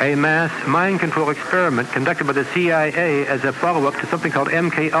a mass mind control experiment conducted by the CIA as a follow-up to something called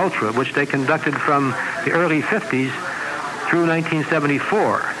MK Ultra, which they conducted from the early 50s through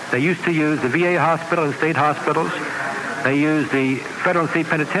 1974. They used to use the VA hospital and state hospitals. They used the federal and state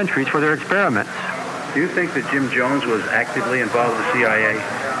penitentiaries for their experiments. Do you think that Jim Jones was actively involved with the CIA?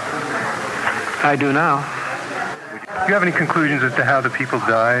 I do now. Do you have any conclusions as to how the people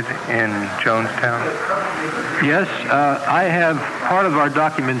died in Jonestown? Yes, I have part of our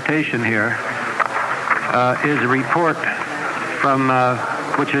documentation here is a report from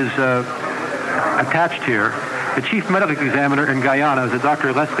which is attached here. The chief medical examiner in Guyana is a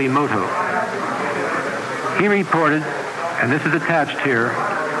Dr. Leslie Moto. He reported, and this is attached here,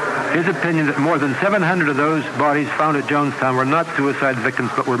 his opinion that more than 700 of those bodies found at Jonestown were not suicide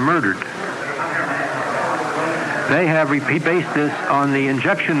victims but were murdered. He based this on the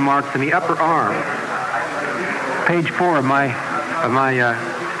injection marks in the upper arm. Page 4 of my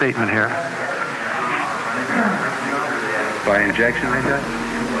statement here. By injection, they died?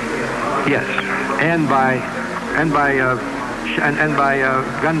 Yes, and by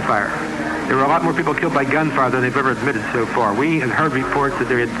gunfire. There were a lot more people killed by gunfire than they've ever admitted so far. We had heard reports that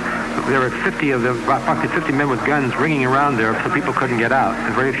there were 50 of them, approximately 50 men with guns ringing around there, so people couldn't get out,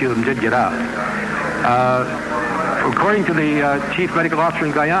 and very few of them did get out. According to the chief medical officer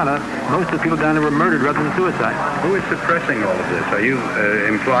in Guyana, most of the people down there were murdered rather than suicide. Who is suppressing all of this? Are you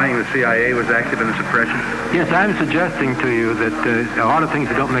implying the CIA was active in the suppression? Yes, I'm suggesting to you that a lot of things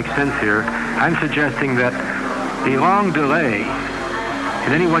that don't make sense here. I'm suggesting that the long delay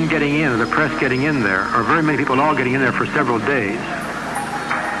in anyone getting in, or the press getting in there, or very many people all getting in there for several days,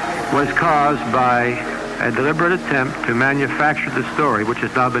 was caused by a deliberate attempt to manufacture the story, which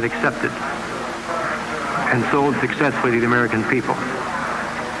has now been accepted and sold successfully to the American people.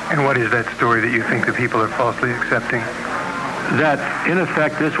 And what is that story that you think the people are falsely accepting? That, in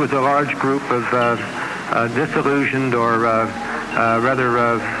effect, this was a large group of disillusioned or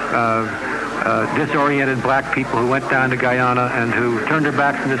disoriented black people who went down to Guyana and who turned their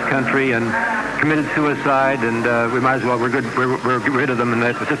backs on this country and committed suicide, and we might as well, we're get rid of them, and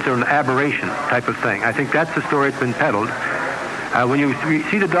that was just an aberration type of thing. I think that's the story that's been peddled. When you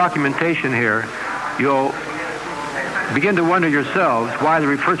see the documentation here, you'll begin to wonder yourselves why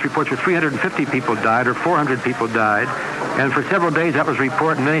the first reports were 350 people died or 400 people died, and for several days that was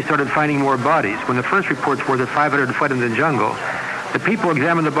reported, and then they started finding more bodies. When the first reports were that 500 fled in the jungle, the people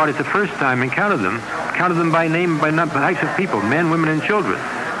examined the bodies the first time and counted them by name, by types of people, men, women, and children,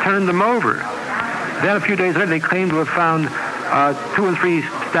 turned them over. Then a few days later, they claimed to have found 2 and 3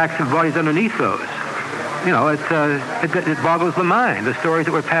 stacks of bodies underneath those. You know, it boggles the mind, the stories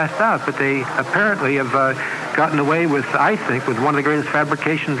that were passed out, but they apparently have gotten away with, I think, with one of the greatest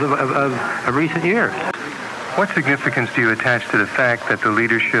fabrications of recent years. What significance do you attach to the fact that the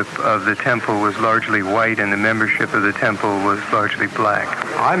leadership of the temple was largely white and the membership of the temple was largely black?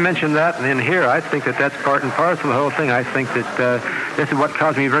 I mentioned that, and in here, I think that that's part and parcel of the whole thing. I think that this is what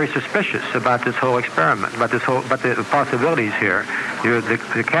caused me very suspicious about this whole experiment, about the possibilities here.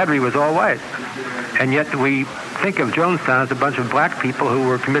 The cadre was all white, and yet we think of Jonestown as a bunch of black people who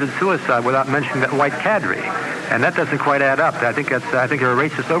were committed suicide without mentioning that white cadre, and that doesn't quite add up. I think there are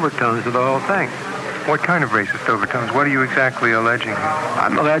racist overtones to the whole thing. What kind of racist overtones? What are you exactly alleging?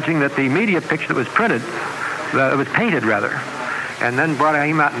 I'm alleging that the media picture that was printed, that was painted rather, and then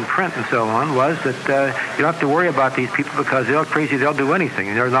came out in print and so on, was that you don't have to worry about these people because they're crazy, they'll do anything,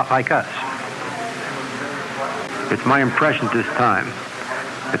 and they're not like us. It's my impression at this time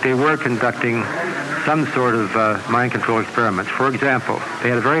that they were conducting some sort of mind control experiments. For example, they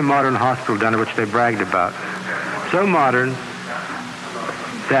had a very modern hospital down there which they bragged about. So modern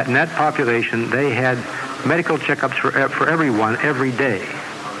that in that population they had medical checkups for everyone every day.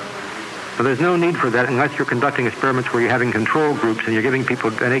 So there's no need for that unless you're conducting experiments where you're having control groups and you're giving people,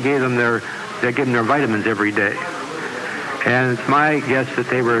 and they're giving their vitamins every day. And it's my guess that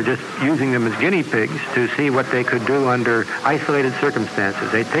they were just using them as guinea pigs to see what they could do under isolated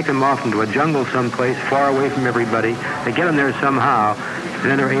circumstances. They'd take them off into a jungle someplace far away from everybody. They get them there somehow,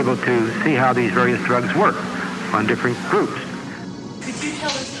 and then they're able to see how these various drugs work on different groups. Could you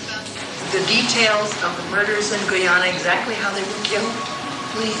tell us about the details of the murders in Guyana, exactly how they were killed,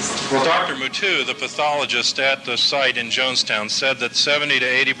 please? Well, Dr. Mutu, the pathologist at the site in Jonestown, said that 70 to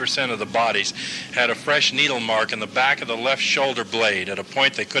 80% of the bodies had a fresh needle mark in the back of the left shoulder blade at a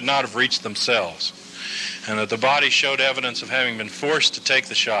point they could not have reached themselves, and that the body showed evidence of having been forced to take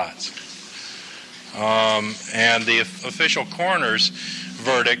the shots. And the official coroners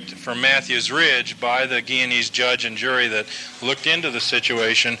verdict for Matthews Ridge by the Guyanese judge and jury that looked into the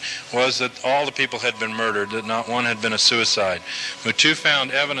situation was that all the people had been murdered, that not one had been a suicide. Mutu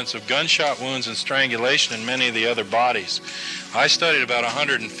found evidence of gunshot wounds and strangulation in many of the other bodies. I studied about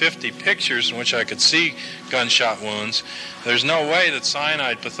 150 pictures in which I could see gunshot wounds. There's no way that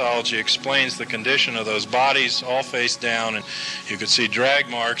cyanide pathology explains the condition of those bodies all face down, and you could see drag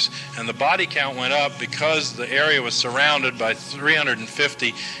marks. And the body count went up because the area was surrounded by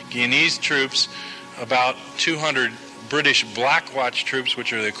 350 Guyanese troops, about 200 British Black Watch troops,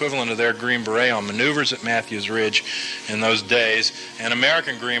 which are the equivalent of their Green Beret on maneuvers at Matthews Ridge in those days, and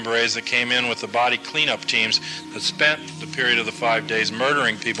American Green Berets that came in with the body cleanup teams that spent the period of the 5 days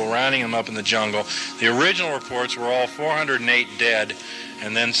murdering people, rounding them up in the jungle. The original reports were all 408 dead,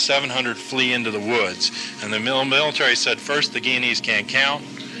 and then 700 flee into the woods. And the military said, first, the Guyanese can't count.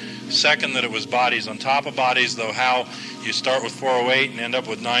 Second, that it was bodies on top of bodies, though how you start with 408 and end up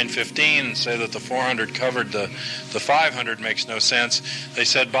with 915 and say that the 400 covered the 500 makes no sense. They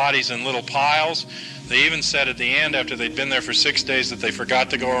said bodies in little piles. They even said at the end, after they'd been there for 6 days, that they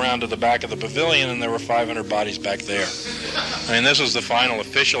forgot to go around to the back of the pavilion and there were 500 bodies back there. I mean, this was the final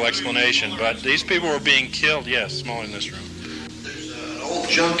official explanation, but these people were being killed. Yes, smaller in this room. There's an old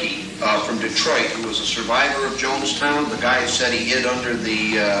junkie from Detroit who was a survivor of Jonestown. The guy said he hid under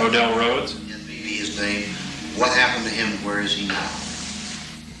the... Odell Rhodes? Maybe his name. What happened to him? Where is he now?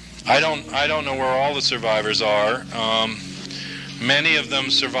 I don't know where all the survivors are. Many of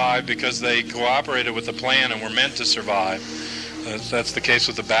them survived because they cooperated with the plan and were meant to survive. That's the case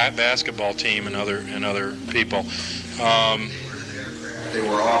with the basketball team and other people. They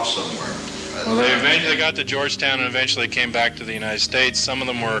were off somewhere. Well, they eventually got to Georgetown and eventually came back to the United States. Some of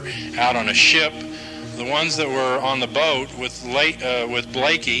them were out on a ship. The ones that were on the boat with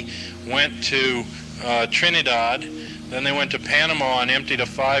Blakey went to Trinidad, then they went to Panama and emptied a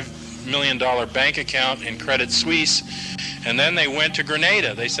 $5 million bank account in Credit Suisse, and then they went to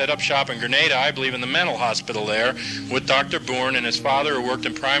Grenada. They set up shop in Grenada, I believe in the mental hospital there, with Dr. Bourne and his father, who worked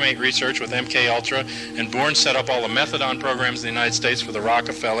in primate research with MK-Ultra, and Bourne set up all the methadone programs in the United States for the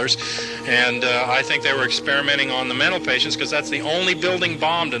Rockefellers, and I think they were experimenting on the mental patients because that's the only building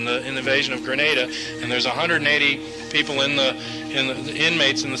bombed in the invasion of Grenada, and there's 180 people in the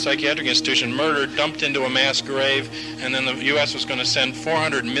inmates in the psychiatric institution murdered, dumped into a mass grave, and then the U.S. was going to send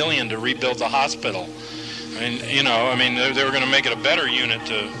 $400 million to rebuild the hospital. They were going to make it a better unit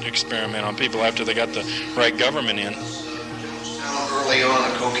to experiment on people after they got the right government in. Early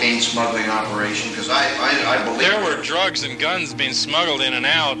on, a cocaine smuggling operation, because I believe... There were drugs and guns being smuggled in and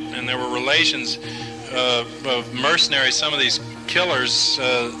out, and there were relations of mercenaries. Some of these killers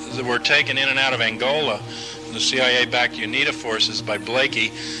that were taken in and out of Angola. The CIA-backed UNITA forces by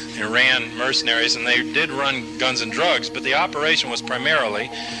Blakey and ran mercenaries, and they did run guns and drugs, but the operation was primarily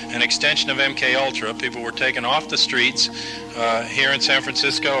an extension of MK-Ultra. People were taken off the streets here in San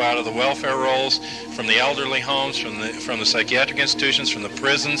Francisco, out of the welfare rolls, from the elderly homes, from the psychiatric institutions, from the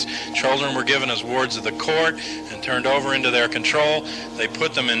prisons. Children were given as wards of the court and turned over into their control. They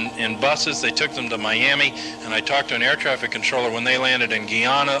put them in buses. They took them to Miami, and I talked to an air traffic controller when they landed in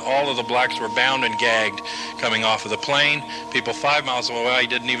Guyana. All of the blacks were bound and gagged coming off of the plane. People 5 miles away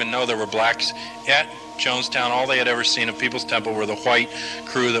didn't even know there were blacks at Jonestown. All they had ever seen of People's Temple were the white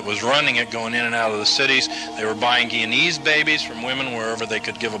crew that was running it, going in and out of the cities. They were buying Guyanese babies from women wherever they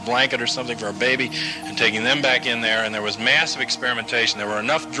could give a blanket or something for a baby and taking them back in there, and there was massive experimentation. There were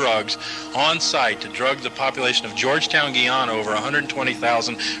enough drugs on site to drug the population of Georgetown, Guyana, over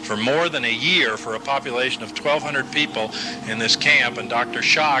 120,000 for more than a year for a population of 1,200 people in this camp. And Dr.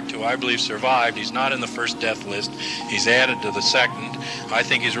 Schacht, who I believe survived, he's not in the first death list. He's added to the second. I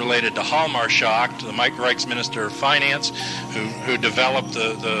think he's related to Hjalmar Schacht, the Mike Reich's Minister of Finance, who developed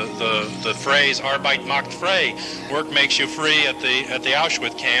the phrase "Arbeit macht frei," work makes you free at the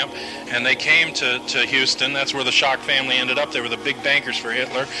Auschwitz camp. And they came to Houston. That's where the Schacht family ended up. They were the big bankers for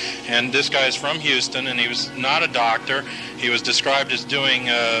Hitler. And this guy is from Houston, and he was not a doctor. He was described as doing,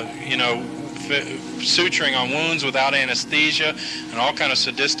 suturing on wounds without anesthesia and all kind of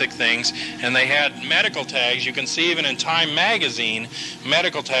sadistic things. And they had medical tags. You can see even in Time magazine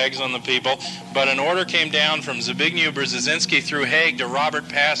medical tags on the people. But an order came down from Zbigniew Brzezinski through Hague to Robert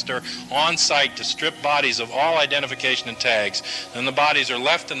Pastor on site to strip bodies of all identification and tags. Then the bodies are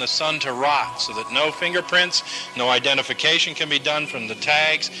left in the sun to rot so that no fingerprints, no identification can be done from the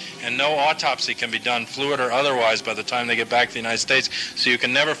tags, and no autopsy can be done, fluid or otherwise, by the time they get back to the United States. So you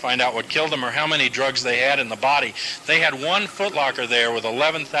can never find out what killed them or how many drugs they had in the body. They had one footlocker there with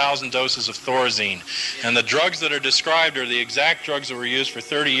 11,000 doses of Thorazine. And the drugs that are described are the exact drugs that were used for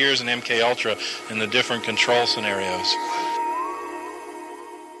 30 years in MK-Ultra in the different control scenarios.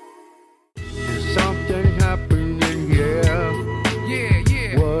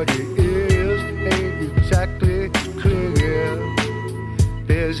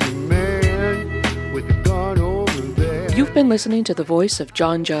 listening to the voice of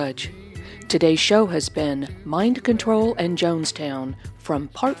John Judge. Today's show has been Mind Control and Jonestown from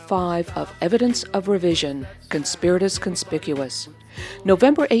Part 5 of Evidence of Revision, Conspiratus Conspicuous.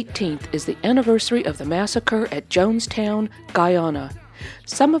 November 18th is the anniversary of the massacre at Jonestown, Guyana.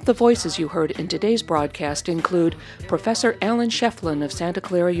 Some of the voices you heard in today's broadcast include Professor Alan Shefflin of Santa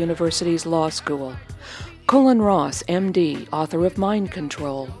Clara University's Law School, Cullen Ross, M.D., author of Mind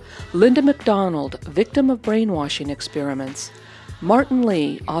Control, Linda McDonald, victim of brainwashing experiments, Martin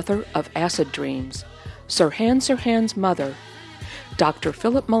Lee, author of Acid Dreams, Sirhan Sirhan's mother, Dr.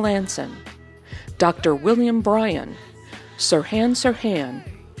 Philip Melanson, Dr. William Bryan, Sirhan Sirhan,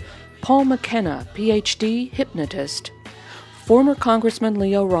 Paul McKenna, Ph.D., hypnotist, former Congressman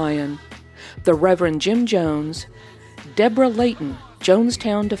Leo Ryan, the Reverend Jim Jones, Deborah Layton,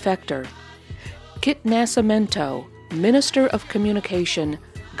 Jonestown defector, Kit Nascimento, Minister of Communication,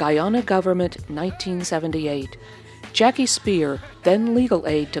 Guyana Government, 1978, Jackie Spear, then legal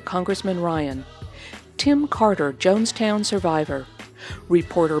aide to Congressman Ryan, Tim Carter, Jonestown survivor,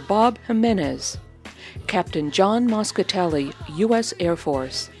 reporter Bob Jimenez, Captain John Moscatelli, U.S. Air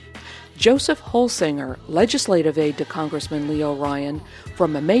Force, Joseph Holsinger, legislative aide to Congressman Leo Ryan,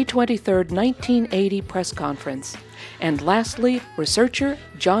 from a May 23, 1980 press conference. And lastly, researcher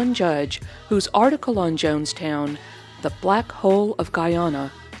John Judge, whose article on Jonestown, The Black Hole of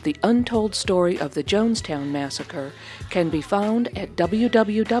Guyana, The Untold Story of the Jonestown Massacre, can be found at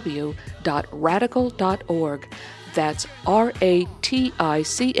www.radical.org. That's ratical.org.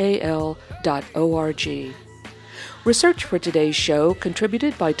 Research for today's show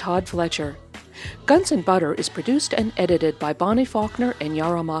contributed by Todd Fletcher. Guns and Butter is produced and edited by Bonnie Faulkner and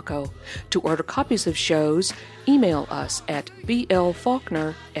Yara Mako. To order copies of shows, email us at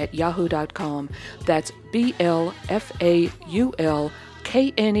blfaulkner@yahoo.com. That's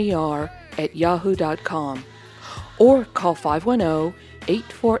blfaulkner@yahoo.com. Or call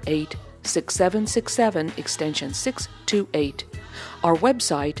 510-848-6767, extension 628. Our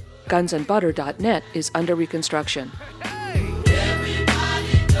website, gunsandbutter.net, is under reconstruction.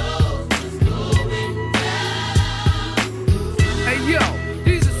 Hey yo,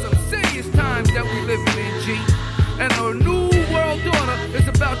 these are some serious times that we living in, G. And a new world order is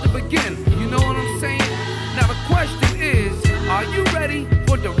about to begin. You know what I'm saying? Now the question is, are you ready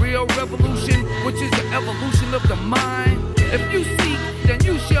for the real revolution, which is the evolution of the mind? If you seek, then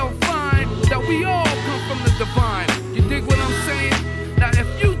you shall find that we all come from the divine. You dig what I'm saying? Now if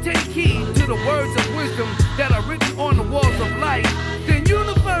you take heed to the words of wisdom that are written on the walls of life, then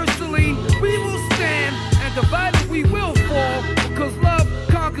universally we will stand, and divided we will fall, because love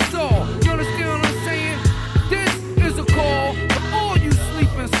conquers all. You understand what I'm saying? This is a call for all you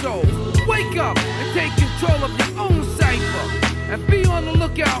sleeping souls. Wake up and take control of your own cipher, and be on the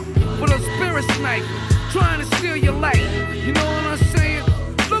lookout for the spirit snipers.